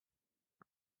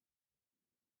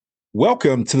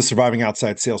Welcome to the Surviving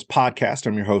Outside Sales podcast.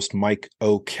 I'm your host, Mike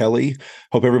O'Kelly.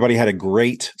 Hope everybody had a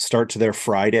great start to their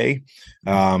Friday.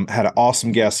 Had an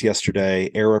awesome guest yesterday,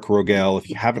 Eric Rogel. If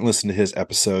you haven't listened to his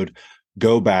episode,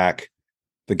 go back.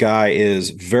 The guy is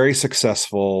very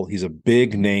successful. He's a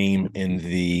big name in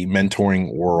the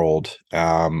mentoring world.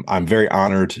 I'm very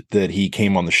honored that he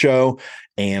came on the show,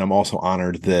 and I'm also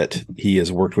honored that he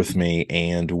has worked with me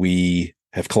and we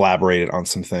have collaborated on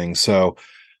some things. So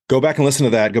go back and listen to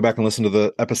that. Go back and listen to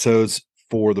the episodes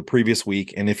for the previous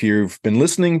week. And if you've been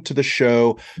listening to the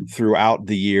show throughout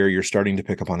the year, you're starting to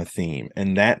pick up on a theme.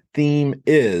 And that theme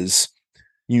is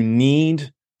you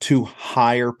need to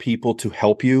hire people to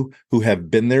help you who have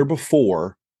been there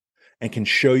before and can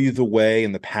show you the way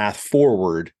and the path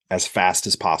forward as fast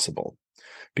as possible.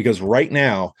 Because right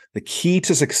now, the key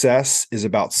to success is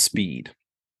about speed.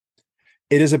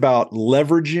 It is about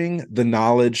leveraging the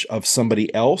knowledge of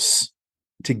somebody else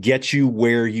to get you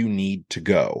where you need to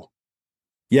go.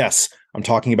 Yes, I'm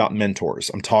talking about mentors.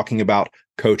 I'm talking about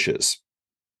coaches.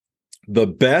 The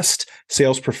best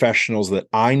sales professionals that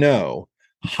I know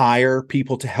hire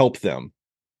people to help them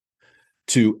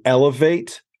to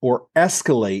elevate or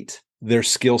escalate their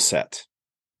skill set.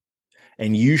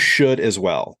 And you should as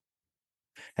well.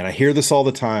 And I hear this all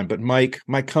the time, but Mike,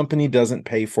 my company doesn't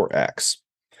pay for X.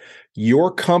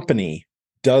 Your company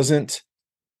doesn't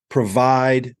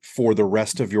provide for the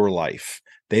rest of your life.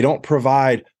 They don't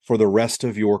provide for the rest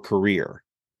of your career.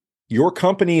 Your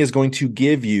company is going to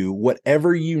give you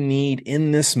whatever you need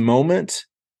in this moment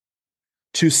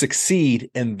to succeed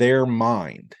in their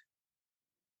mind.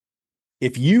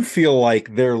 If you feel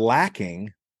like they're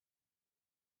lacking,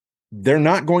 they're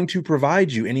not going to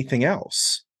provide you anything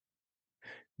else.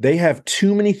 They have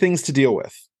too many things to deal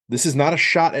with. This is not a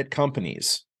shot at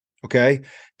companies, okay?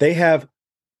 They have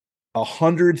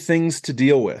 100 things to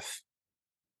deal with.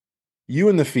 You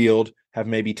in the field have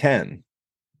maybe 10.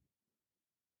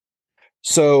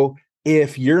 So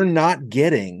if you're not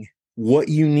getting what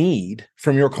you need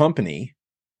from your company,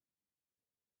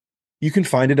 you can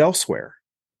find it elsewhere.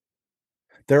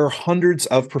 There are hundreds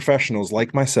of professionals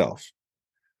like myself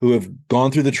who have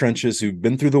gone through the trenches, who've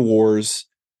been through the wars,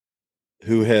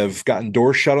 who have gotten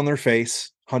doors shut on their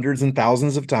face hundreds and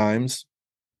thousands of times,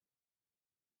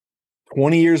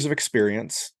 20 years of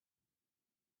experience.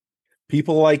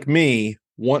 People like me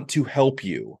want to help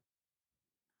you.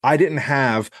 I didn't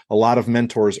have a lot of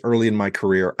mentors early in my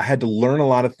career. I had to learn a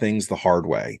lot of things the hard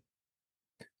way.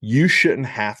 You shouldn't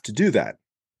have to do that.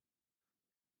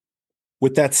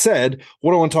 With that said,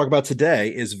 what I want to talk about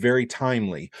today is very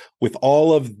timely. With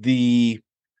all of the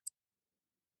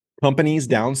companies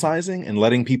downsizing and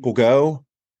letting people go,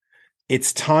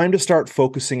 it's time to start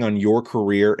focusing on your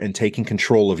career and taking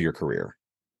control of your career.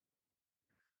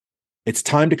 It's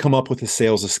time to come up with a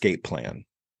sales escape plan.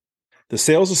 The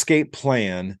sales escape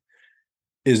plan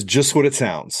is just what it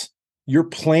sounds. You're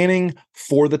planning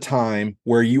for the time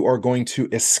where you are going to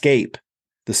escape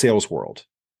the sales world,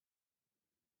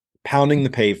 pounding the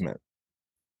pavement,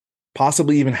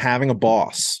 possibly even having a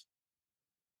boss.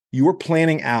 You are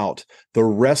planning out the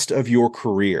rest of your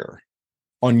career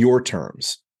on your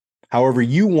terms, however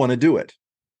you want to do it.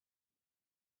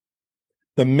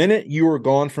 The minute you are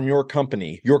gone from your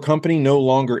company no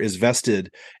longer is vested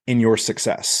in your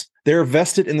success. They're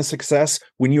vested in the success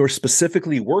when you are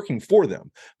specifically working for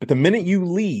them. But the minute you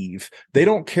leave, they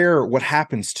don't care what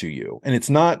happens to you. And it's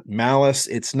not malice.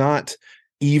 It's not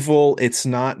evil. It's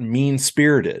not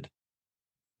mean-spirited.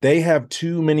 They have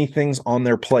too many things on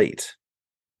their plate.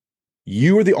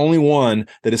 You are the only one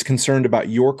that is concerned about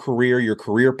your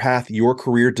career path, your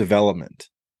career development.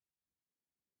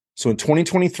 So in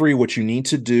 2023, what you need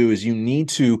to do is you need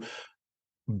to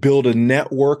build a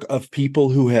network of people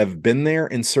who have been there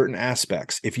in certain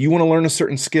aspects. If you want to learn a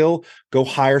certain skill, go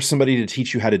hire somebody to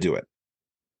teach you how to do it.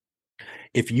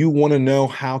 If you want to know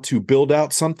how to build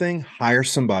out something, hire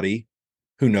somebody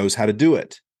who knows how to do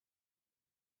it.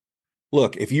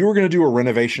 Look, if you were going to do a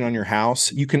renovation on your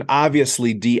house, you can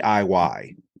obviously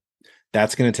DIY.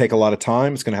 That's going to take a lot of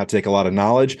time. It's going to have to take a lot of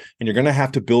knowledge, and you're going to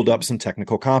have to build up some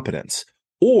technical competence.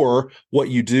 Or what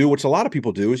you do, which a lot of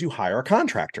people do, is you hire a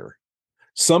contractor,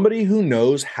 somebody who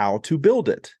knows how to build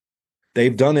it.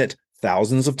 They've done it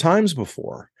thousands of times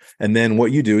before. And then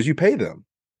what you do is you pay them.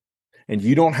 And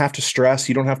you don't have to stress.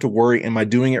 You don't have to worry. Am I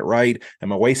doing it right?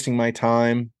 Am I wasting my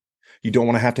time? You don't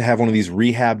want to have one of these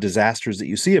rehab disasters that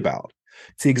you see about.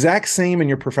 It's the exact same in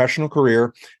your professional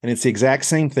career, and it's the exact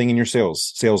same thing in your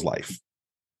sales life.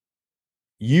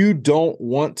 You don't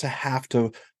want to have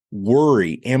to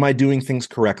worry. Am I doing things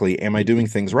correctly? Am I doing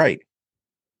things right?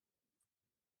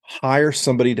 Hire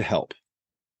somebody to help.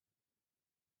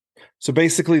 So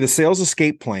basically, the sales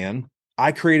escape plan,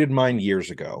 I created mine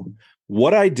years ago.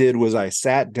 What I did was I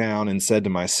sat down and said to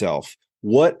myself,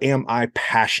 what am I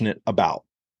passionate about?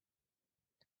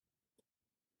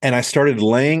 And I started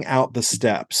laying out the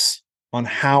steps on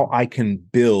how I can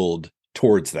build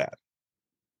towards that.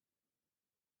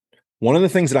 One of the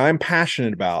things that I'm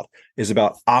passionate about is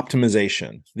about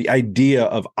optimization, the idea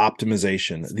of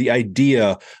optimization, the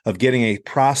idea of getting a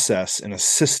process and a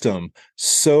system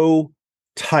so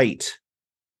tight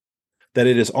that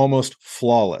it is almost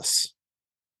flawless,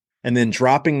 and then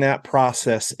dropping that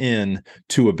process in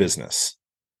to a business.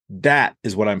 That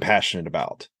is what I'm passionate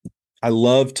about. I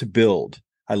love to build.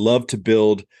 I love to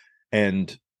build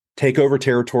and take over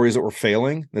territories that were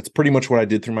failing. That's pretty much what I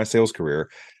did through my sales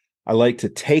career. I like to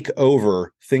take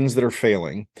over things that are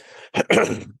failing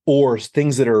or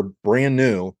things that are brand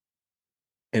new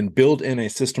and build in a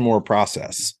system or a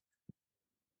process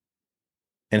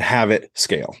and have it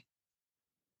scale.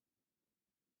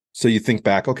 So you think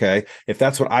back, okay, if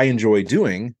that's what I enjoy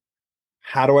doing,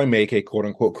 how do I make a quote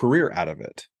unquote career out of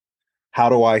it? How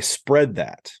do I spread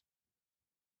that?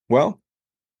 Well,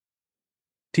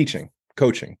 teaching,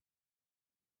 coaching,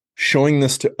 showing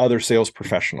this to other sales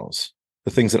professionals,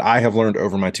 the things that I have learned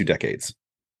over my 2 decades,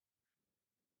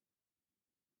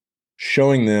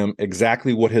 showing them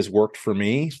exactly what has worked for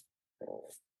me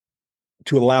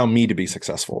to allow me to be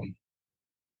successful.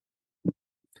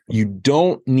 You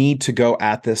don't need to go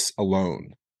at this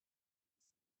alone.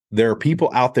 There are people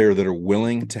out there that are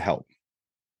willing to help.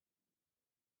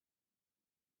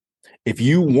 If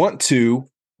you want to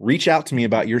reach out to me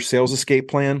about your sales escape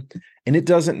plan, and it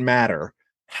doesn't matter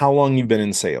how long you've been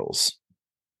in sales.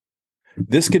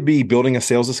 This could be building a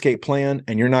sales escape plan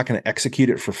and you're not going to execute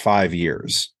it for 5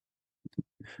 years.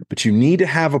 But you need to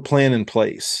have a plan in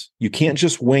place. You can't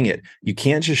just wing it. You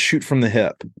can't just shoot from the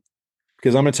hip.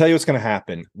 Because I'm going to tell you what's going to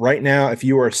happen. Right now, if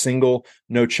you are single,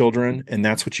 no children, and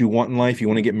that's what you want in life, you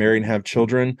want to get married and have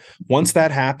children, once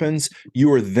that happens,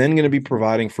 you are then going to be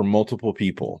providing for multiple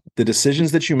people. The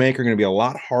decisions that you make are going to be a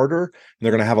lot harder, and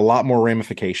they're going to have a lot more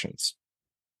ramifications.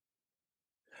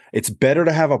 It's better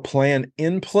to have a plan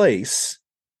in place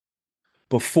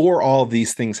before all of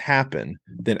these things happen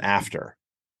than after.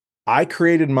 I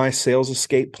created my sales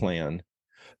escape plan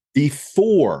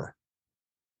before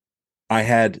I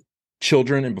had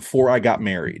children and before I got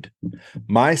married.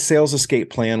 My sales escape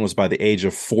plan was by the age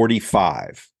of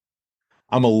 45.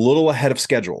 I'm a little ahead of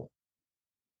schedule.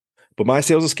 But my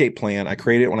sales escape plan, I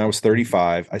created it when I was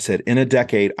 35. I said, in a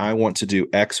decade, I want to do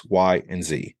X, Y, and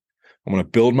Z. I'm going to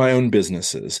build my own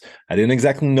businesses. I didn't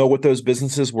exactly know what those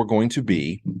businesses were going to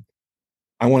be.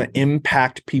 I want to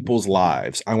impact people's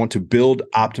lives. I want to build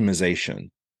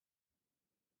optimization.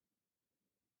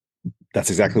 That's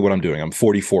exactly what I'm doing. I'm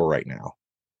 44 right now.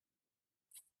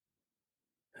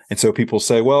 And so people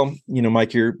say, well,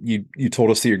 Mike, you told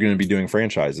us that you're going to be doing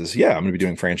franchises. Yeah, I'm going to be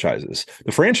doing franchises.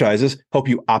 The franchises help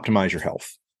you optimize your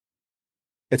health.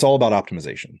 It's all about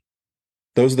optimization.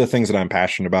 Those are the things that I'm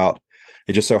passionate about.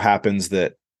 It just so happens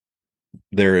that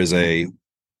there is a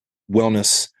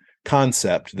wellness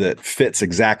concept that fits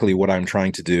exactly what I'm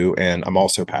trying to do. And I'm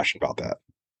also passionate about that.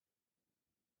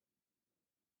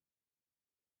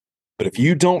 But if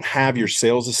you don't have your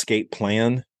sales escape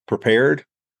plan prepared,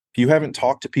 if you haven't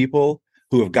talked to people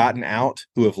who have gotten out,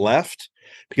 who have left,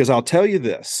 because I'll tell you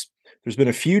this, there's been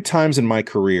a few times in my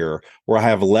career where I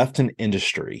have left an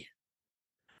industry.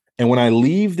 And when I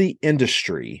leave the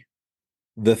industry,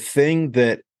 the thing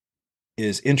that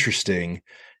is interesting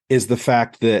is the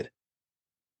fact that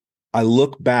I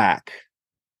look back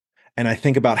and I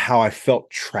think about how I felt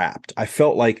trapped. I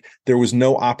felt like there was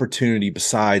no opportunity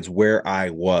besides where I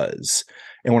was.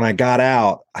 And when I got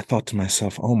out, I thought to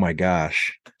myself, oh my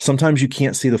gosh, sometimes you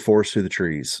can't see the forest through the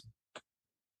trees.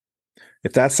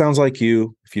 If that sounds like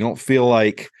you, if you don't feel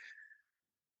like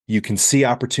you can see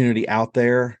opportunity out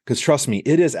there, because trust me,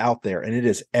 it is out there and it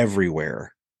is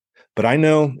everywhere. But I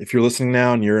know if you're listening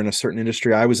now and you're in a certain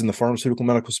industry, I was in the pharmaceutical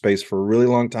medical space for a really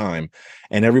long time,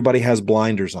 and everybody has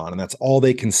blinders on, and that's all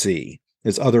they can see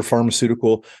is other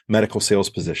pharmaceutical medical sales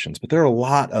positions. But there are a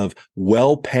lot of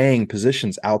well-paying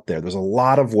positions out there. There's a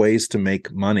lot of ways to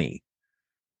make money.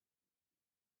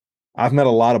 I've met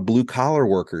a lot of blue collar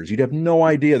workers. You'd have no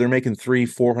idea they're making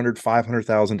 $300,000, $400,000,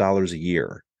 $500,000 a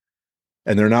year.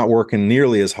 And they're not working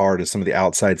nearly as hard as some of the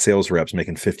outside sales reps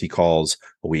making 50 calls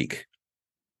a week.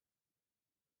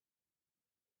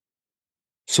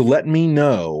 So let me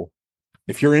know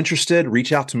if you're interested,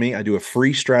 reach out to me. I do a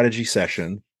free strategy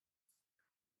session.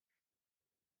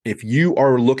 If you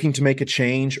are looking to make a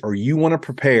change or you want to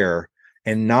prepare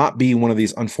and not be one of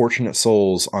these unfortunate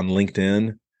souls on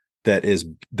LinkedIn that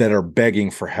are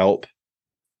begging for help.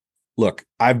 Look,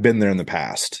 I've been there in the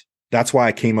past. That's why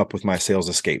I came up with my sales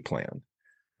escape plan.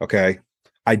 Okay.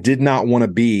 I did not want to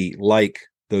be like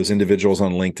those individuals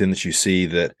on LinkedIn that you see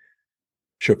that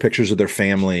show pictures of their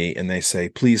family and they say,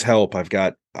 please help.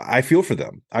 I feel for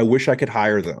them. I wish I could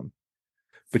hire them.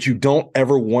 But you don't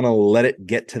ever want to let it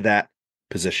get to that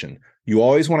position. You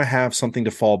always want to have something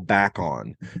to fall back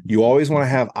on. You always want to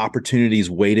have opportunities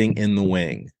waiting in the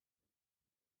wing.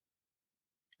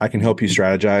 I can help you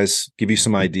strategize, give you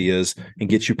some ideas, and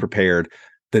get you prepared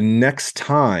the next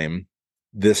time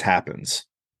this happens.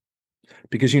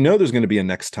 Because you know there's going to be a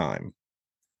next time.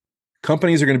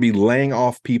 Companies are going to be laying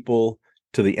off people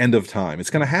to the end of time. It's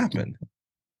going to happen.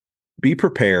 Be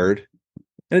prepared.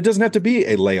 And it doesn't have to be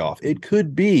a layoff. It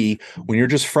could be when you're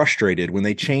just frustrated, when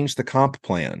they change the comp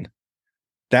plan.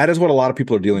 That is what a lot of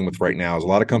people are dealing with right now. Is a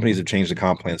lot of companies have changed the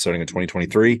comp plan starting in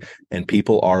 2023, and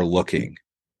people are looking.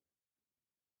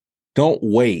 Don't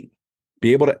wait.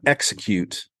 Be able to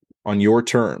execute on your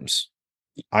terms.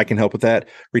 I can help with that.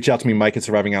 Reach out to me, Mike at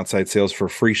Surviving Outside Sales, for a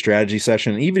free strategy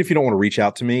session. And even if you don't want to reach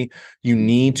out to me, you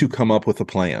need to come up with a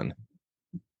plan.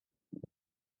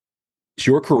 It's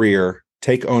your career.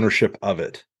 Take ownership of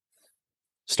it.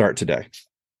 Start today.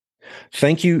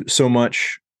 Thank you so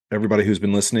much, everybody who's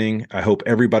been listening. I hope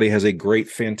everybody has a great,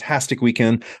 fantastic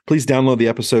weekend. Please download the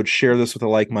episode, share this with a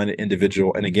like-minded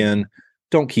individual. And again,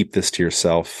 don't keep this to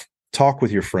yourself. Talk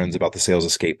with your friends about the sales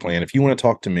escape plan. If you want to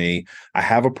talk to me, I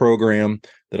have a program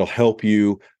that'll help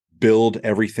you build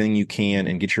everything you can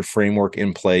and get your framework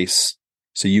in place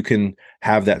so you can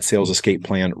have that sales escape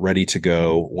plan ready to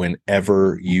go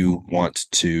whenever you want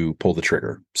to pull the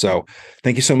trigger. So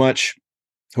thank you so much.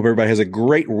 Hope everybody has a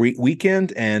great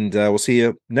weekend, and we'll see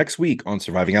you next week on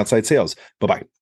Surviving Outside Sales. Bye-bye.